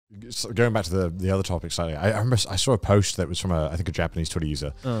going back to the other topic slightly, I remember I saw a post that was from I think a Japanese Twitter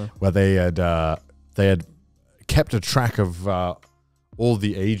user where they had kept a track of all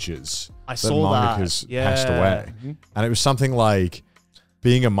the ages I saw mangakas passed away, and it was something like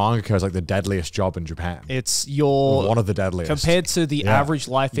being a mangaka is like the deadliest job in Japan. It's one of the deadliest compared to the average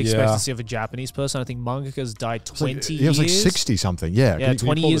life expectancy of a Japanese person. I think mangakas died 20 years. It was like 60 something. Yeah, yeah,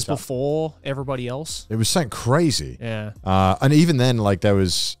 20 years before everybody else. It was something crazy. Yeah, and even then, like there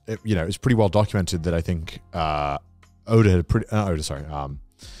was, it's pretty well documented that I think that Toriyama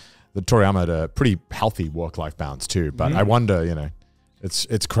had a pretty healthy work-life balance too. But I wonder,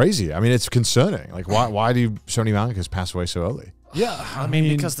 it's crazy. I mean, it's concerning. Like, why do so many mangakas pass away so early? Yeah, I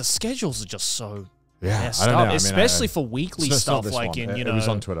mean, because the schedules are just so messed I don't up, know. especially for weekly stuff like it was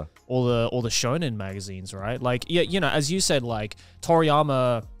on Twitter. all the shonen magazines, right? Like, as you said, like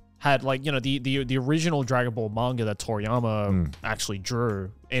Toriyama had like the original Dragon Ball manga that Toriyama actually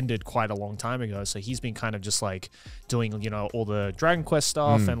drew ended quite a long time ago. So he's been kind of just like doing all the Dragon Quest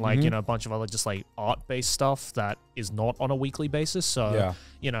stuff and like a bunch of other just like art based stuff that is not on a weekly basis. So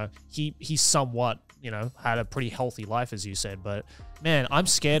he somewhat had a pretty healthy life, as you said. But man, I'm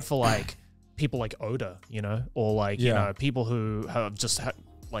scared for like people like Oda, or like people who have just had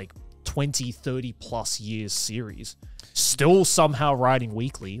like 20, 30 plus years series still somehow writing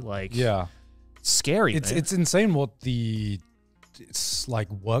weekly. Like, scary. It's insane what it's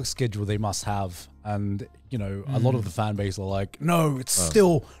like work schedule they must have, and a lot of the fan base are like, no, it's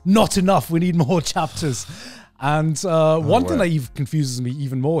still not enough, we need more chapters. And one thing that even confuses me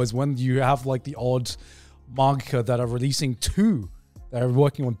even more is when you have like the odd mangaka that are releasing that are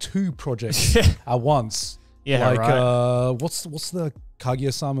working on two projects at once. Yeah, like right. What's the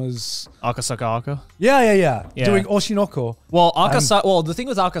Kaguya-sama's Akasaka Aka? Yeah. Doing Oshinoko. Well, the thing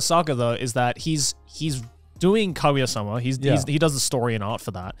with Akasaka though is that he's doing Kaguya-sama. He does the story and art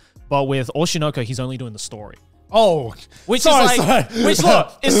for that. But with Oshinoko, he's only doing the story. Oh, which look,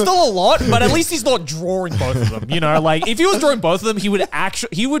 it's still a lot, but at least he's not drawing both of them. Like if he was drawing both of them, he would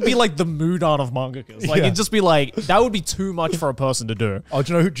be like the Mudan of mangakas. Like it'd just be like that would be too much for a person to do. Oh,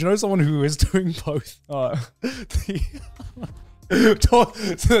 do you know someone who is doing both?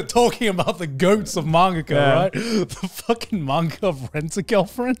 Talking about the goats of mangaka, right? The fucking manga of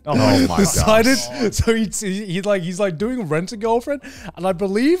Rent-A-Girlfriend. Oh my decided, god! So he's like doing Rent-A-Girlfriend, and I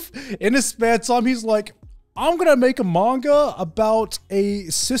believe in his spare time he's like, I'm gonna make a manga about a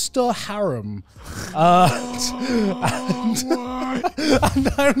sister harem, and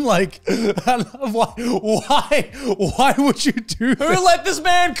I'm like, why would you do that? Who let this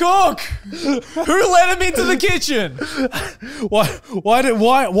man cook? Who let him into the kitchen?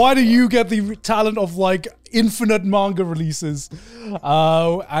 Why do you get the talent of like infinite manga releases?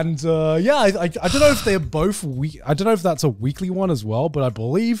 I don't know if they're both I don't know if that's a weekly one as well, but I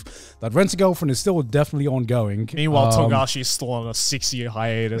believe that Rent-A-Girlfriend is still definitely ongoing. Meanwhile, Togashi's still on a 6-year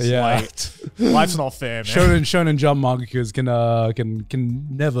hiatus. Life's not fair, man. Shonen Jump mangakas can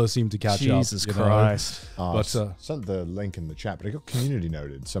never seem to catch up. Jesus Christ. But sent the link in the chat, but it got community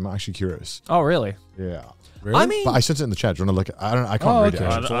noted, so I'm actually curious. Oh, really? Yeah. Really? I mean, but I sent it in the chat. Do you want to look at I can't read it.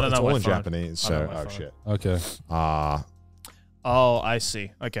 I It's don't know all my in phone. Japanese, so shit. Okay. Oh, I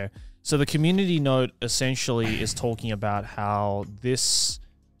see. Okay. So the community note essentially is talking about how this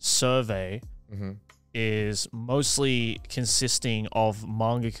survey is mostly consisting of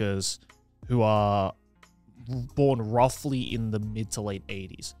mangakas who are born roughly in the mid to late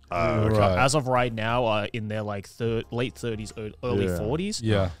 80s. Right. As of right now, in their like late 30s, early 40s.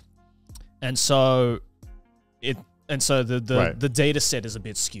 Yeah. And so the data set is a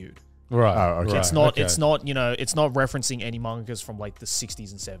bit skewed. Right. Oh, okay. It's not it's not referencing any mangas from like the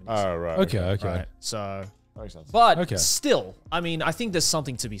 60s and 70s. Oh, right. Okay. Right. So Makes sense. but still, I mean, I think there's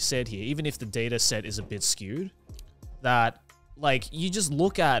something to be said here, even if the data set is a bit skewed, that like you just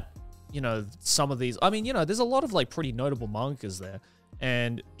look at, some of these, I mean, there's a lot of like pretty notable mangas there.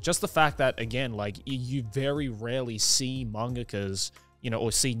 And just the fact that, again, like you very rarely see mangakas,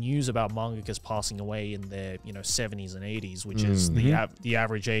 or see news about mangakas passing away in their, 70s and 80s, which is the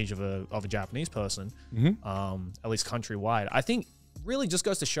average age of a Japanese person, at least countrywide. I think really just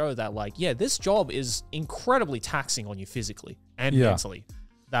goes to show that, like, this job is incredibly taxing on you physically and mentally.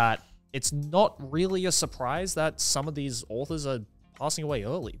 That it's not really a surprise that some of these authors are passing away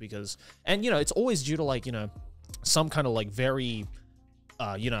early because, and it's always due to like, some kind of like very,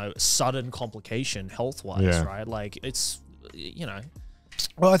 sudden complication health-wise, right? Like it's,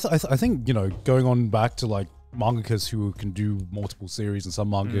 Well, I think, going on back to like mangakas who can do multiple series and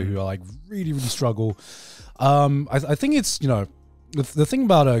some manga who are like really, really struggle. I think it's, the thing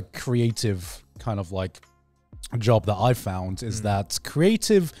about a creative kind of like job that I found is that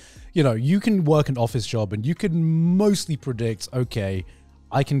creative, you know, you can work an office job and you can mostly predict, okay,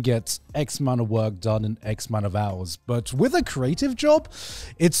 I can get X amount of work done in X amount of hours. But with a creative job,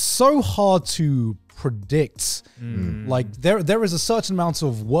 it's so hard to predict. Like there is a certain amount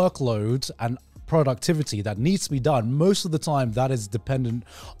of workload and productivity that needs to be done. Most of the time that is dependent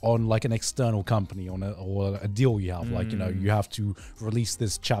on like an external company or a deal you have. Like, you know, you have to release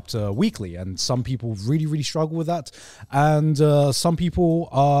this chapter weekly, and some people really struggle with that, and some people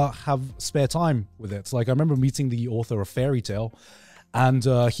have spare time with it. Like I remember meeting the author of Fairy Tale, and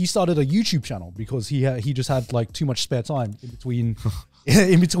he started a YouTube channel because he just had like too much spare time in between.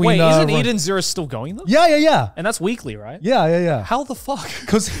 Wait, isn't Eden Zero still going though? Yeah. And that's weekly, right? Yeah. How the fuck?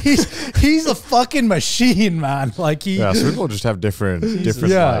 Because he's a fucking machine, man. Like so people just have different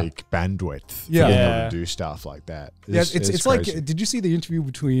like bandwidth to be able to do stuff like that. It's like, did you see the interview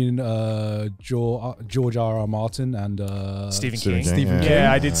between George R.R. Martin and Stephen King?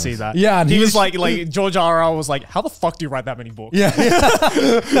 Yeah, I did see that. Yeah, and he was like George R.R. was like, how the fuck do you write that many books? Yeah.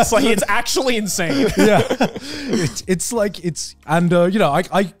 It's like, it's actually insane. Yeah. It's like, you know,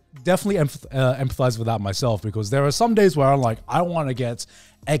 I definitely empathize with that myself, because there are some days where I'm like, I want to get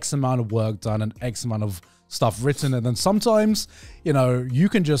X amount of work done and X amount of stuff written. And then sometimes, you know, you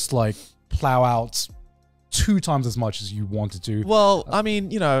can just like plow out 2 times as much as you wanted to. Well, I mean,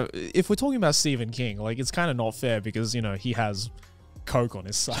 you know, if we're talking about Stephen King, like it's kind of not fair because, you know, he has coke on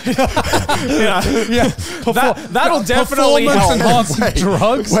his side. That'll definitely help.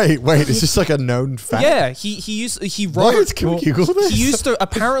 Drugs. Wait, is this like a known fact? Yeah, he wrote. What? Can we Google this? He used to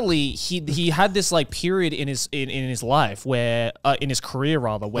apparently he had this like period in his life where in his career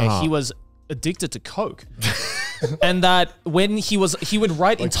rather where he was addicted to coke. And that when he would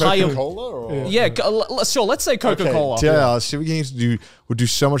write like entire Coca-Cola or? Sure, let's say Coca-Cola. Okay. Yeah, Stephen King would do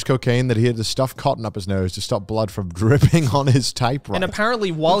so much cocaine that he had to stuff cotton up his nose to stop blood from dripping on his typewriter. And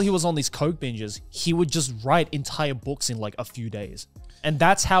apparently while he was on these coke binges, he would just write entire books in like a few days. And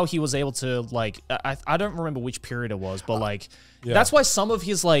that's how he was able to like, I don't remember which period it was, but like, that's why some of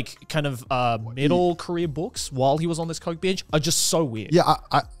his like kind of middle career books while he was on this coke binge are just so weird. Yeah,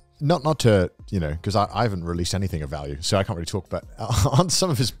 Not to, you know, because I haven't released anything of value, so I can't really talk, but aren't some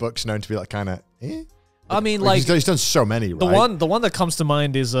of his books known to be like kind of, I mean, like he's done so many, right? The one that comes to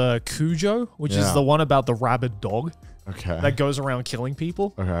mind is Cujo, which is the one about the rabid dog. Okay. That goes around killing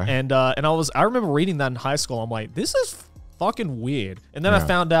people. Okay. And I remember reading that in high school. I'm like, this is fucking weird. And then I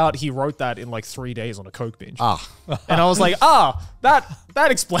found out he wrote that in like 3 days on a coke binge. And I was like, that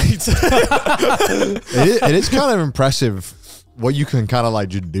explains it. It is kind of impressive what you can kind of like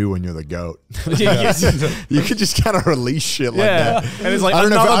just do when you're the goat. You could just kind of release shit like that. And it's like, I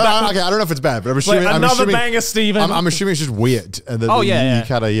don't know if it's bad, but I'm assuming another banger, Steven. I'm assuming it's just weird. And you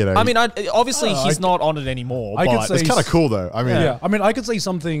kind of, you know. I mean, obviously he's not on it anymore. But it's kind of cool though. I mean, I mean, I could say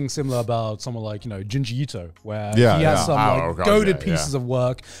something similar about someone like, you know, Junji Ito, where he has some goated pieces of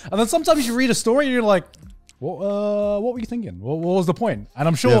work. And then sometimes you read a story and you're like, what were you thinking? What was the point? And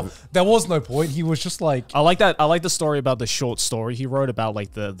I'm sure there was no point. He was just like... I like that. I like the story about the short story he wrote about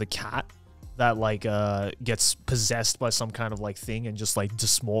like the cat that like gets possessed by some kind of like thing and just like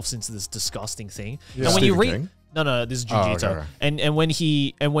dismorphs into this disgusting thing. And when you read... No, this is Junji Ito. Okay. And when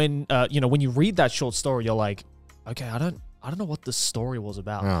you know, when you read that short story, you're like, okay, I don't know what the story was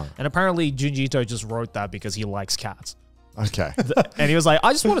about. And apparently Junji Ito just wrote that because he likes cats. Okay. And he was like,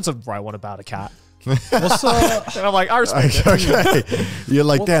 I just wanted to write one about a cat. And I'm like, I respect it. Okay. You're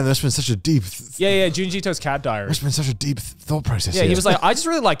like, damn, that's been such a deep... Junji Ito's Cat Diary. There's been such a deep thought process he was like, I just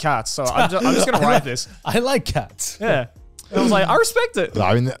really like cats, so I'm just going to write this. I like cats. Yeah. And I was like, I respect it.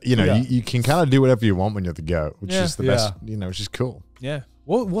 I mean, you know, you can kind of do whatever you want when you're the goat, which is the best, you know, which is cool. Yeah.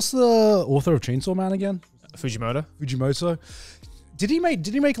 What's the author of Chainsaw Man again? Fujimoto. Did he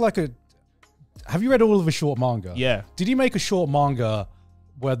make like a... Have you read all of his short manga? Yeah. Did he make a short manga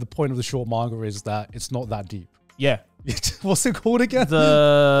where the point of the short manga is that it's not that deep? Yeah. What's it called again?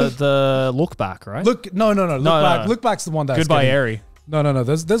 The Look Back, right? Look Back. Look Back's the one that's Goodbye, Eri. No.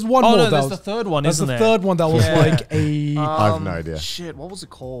 There's one more. There's the third one, isn't there? There's the third one that was like a... I have no idea. Shit, what was it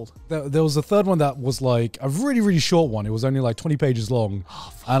called? There was a third one that was like a really, really short one. It was only like 20 pages long.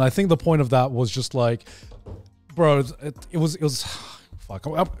 And I think the point of that was just like, bro, it was... Fuck.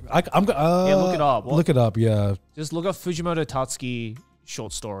 I'm look it up. Look it up, yeah. Just look up Fujimoto Tatsuki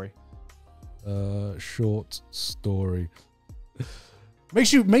short story. Short story.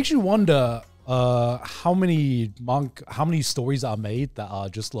 Makes you wonder how many stories are made that are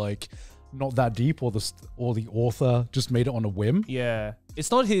just like not that deep, or the author just made it on a whim. Yeah, it's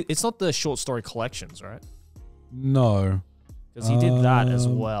not the short story collections, right? No, because he did that as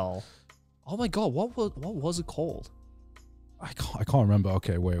well. Oh my god, what was it called? I can't remember.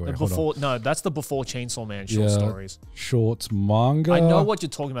 Okay, wait, hold on. Before no, that's the Before Chainsaw Man short stories. Short manga. I know what you're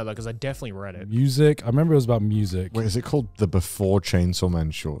talking about though, because I definitely read it. Music. I remember it was about music. Wait, is it called the Before Chainsaw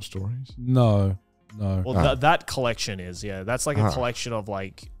Man short stories? No. Well, that collection is that's like a collection of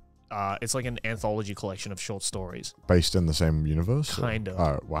like, it's like an anthology collection of short stories Based in the same universe? Kind of.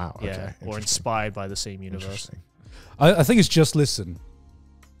 Oh, wow. Yeah, Okay. or inspired by the same universe. Interesting. I think it's Just Listen.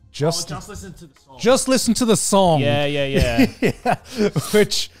 Just listen to the song. Just listen to the song. Yeah. Yeah,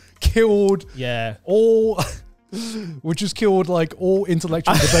 which killed all, which has killed like all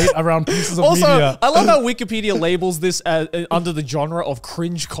intellectual debate around pieces of Also, media. I love how Wikipedia labels this as, under the genre of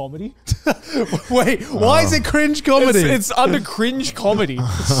cringe comedy. Wait, why is it cringe comedy? It's under cringe comedy,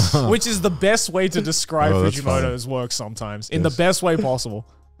 which is the best way to describe Oh, that's Fujimoto's work sometimes, in the best way possible.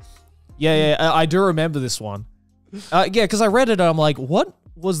 Yeah, I do remember this one. Because I read it and I'm like, what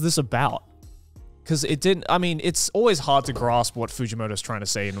was this about? Because it didn't. I mean, it's always hard to grasp what Fujimoto's trying to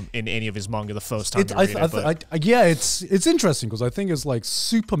say in any of his manga the first time you read it. Yeah, it's interesting because I think it's like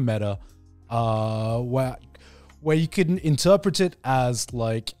super meta, where you can interpret it as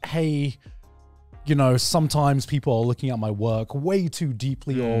like, hey, you know, sometimes people are looking at my work way too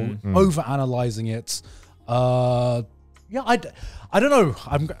deeply or over analyzing it. Yeah, I don't know.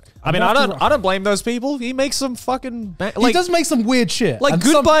 I don't blame those people. He makes some fucking he does make some weird shit. Like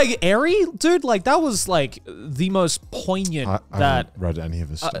Goodbye Eri, dude. Like that was like the most poignant. I haven't read any of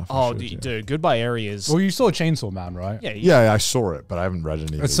his stuff. Dude, Goodbye Eri is. Well, you saw Chainsaw Man, right? Yeah, I saw it, but I haven't read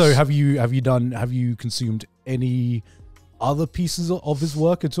any of his. So have you consumed any other pieces of his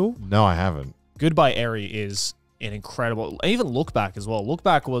work at all? No, I haven't. Goodbye Eri is an incredible. Even Look Back as well. Look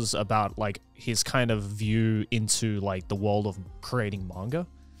Back was about like his kind of view into like the world of creating manga,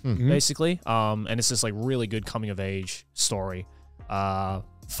 basically. And it's this like really good coming of age story.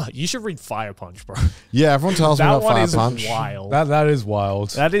 You should read Fire Punch, bro. Yeah, everyone tells me about Fire Punch. That one is wild. That is wild.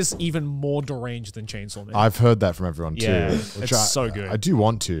 That is even more deranged than Chainsaw Man. I've heard that from everyone too. Yeah, it's so good. I do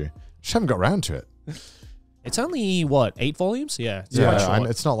want to. Just haven't got around to it. It's only what, 8 volumes? Yeah, it's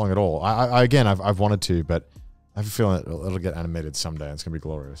it's not long at all. I've wanted to, but I have a feeling it'll get animated someday. And it's gonna be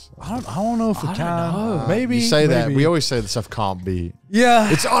glorious. I don't know if it can. Maybe you say that. maybe. We always say the stuff can't be.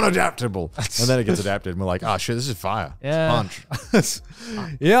 Yeah, It's unadaptable, and then it gets adapted, and we're like, oh shit, this is fire. Yeah. Punch.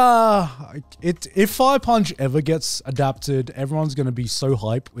 yeah. If Fire Punch ever gets adapted, everyone's gonna be so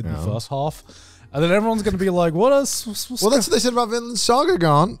hyped with the first half, and then everyone's gonna be like, "What else?" Well, that's what they said about Vinland Saga.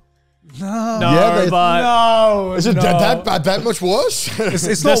 Gone. No, Is it that much worse?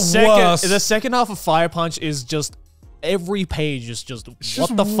 It's not worse. The second half of Fire Punch is just every page is just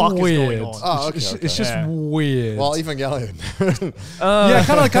what the fuck is going on. Oh, okay, It's just weird. Well, Evangelion. yeah,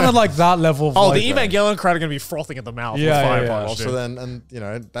 kind of like that level. Of like, the Evangelion crowd are gonna be frothing at the mouth. Yeah, with Fire yeah, Punch. Well, Dude. so then, and you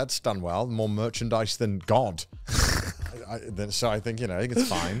know, that's done well. More merchandise than God. So I think I think it's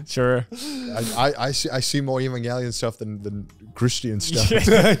fine. Sure. I see more Evangelion stuff than Christian stuff.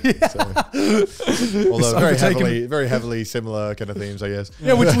 Although very heavily similar kind of themes, I guess.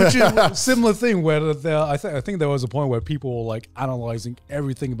 Yeah, which is a similar thing where I think there was a point where people were like analyzing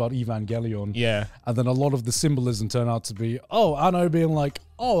everything about Evangelion. Yeah. And then a lot of the symbolism turned out to be, Anno being like,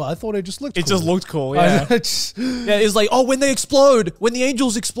 I thought it just looked cool. It just looked cool, yeah. It's like, when they explode, when the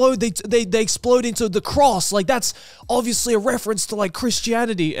angels explode, they explode into the cross. Like, that's obviously a reference to, like,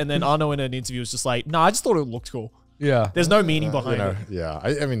 Christianity. And then Arno in an interview was just like, I just thought it looked cool. Yeah. There's no meaning behind it. Yeah.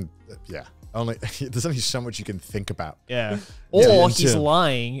 I mean, yeah. There's only so much you can think about. Yeah. Or he's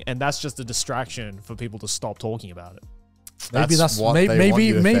lying, and that's just a distraction for people to stop talking about it. Maybe that's what they want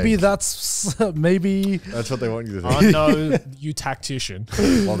you to think. Maybe that's what they want you to think. I know, you tactician.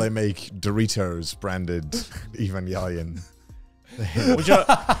 While they make Doritos branded Evangelion.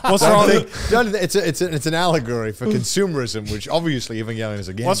 What's wrong? It's an allegory for consumerism, which obviously Evangelion is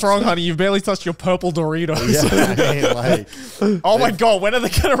against. What's wrong, honey? You've barely touched your purple Doritos. Yeah, oh my god, when are they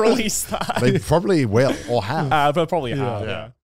gonna release that? They probably will or have. But probably have. Yeah.